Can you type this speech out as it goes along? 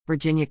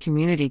Virginia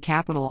Community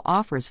Capital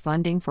offers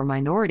funding for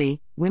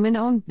minority,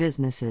 women-owned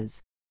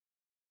businesses.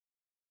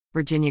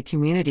 Virginia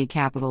Community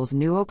Capital's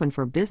new Open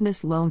for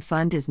Business Loan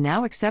Fund is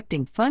now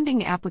accepting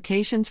funding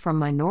applications from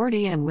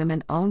minority and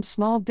women-owned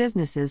small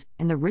businesses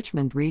in the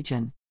Richmond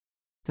region.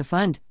 The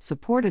fund,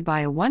 supported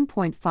by a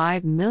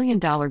 $1.5 million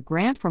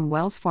grant from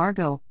Wells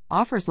Fargo,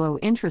 offers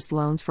low-interest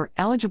loans for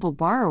eligible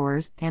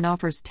borrowers and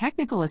offers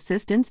technical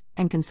assistance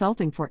and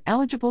consulting for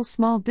eligible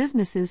small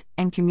businesses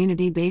and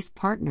community-based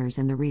partners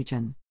in the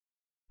region.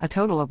 A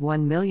total of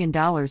 $1 million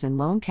in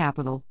loan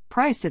capital,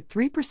 priced at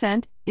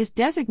 3%, is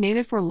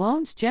designated for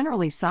loans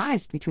generally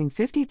sized between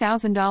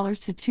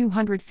 $50,000 to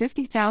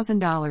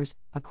 $250,000,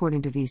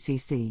 according to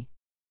VCC.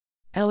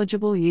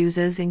 Eligible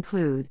uses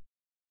include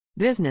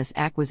business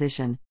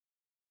acquisition,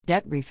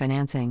 debt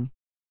refinancing,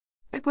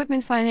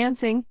 equipment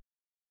financing,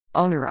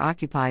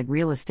 owner-occupied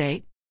real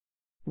estate,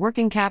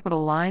 working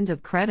capital lines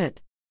of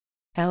credit.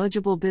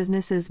 Eligible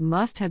businesses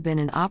must have been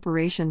in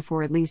operation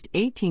for at least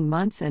 18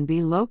 months and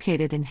be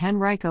located in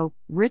Henrico,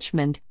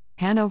 Richmond,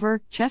 Hanover,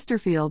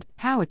 Chesterfield,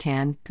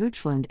 Powhatan,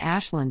 Goochland,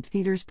 Ashland,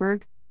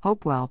 Petersburg,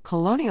 Hopewell,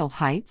 Colonial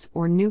Heights,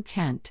 or New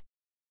Kent.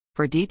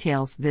 For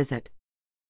details, visit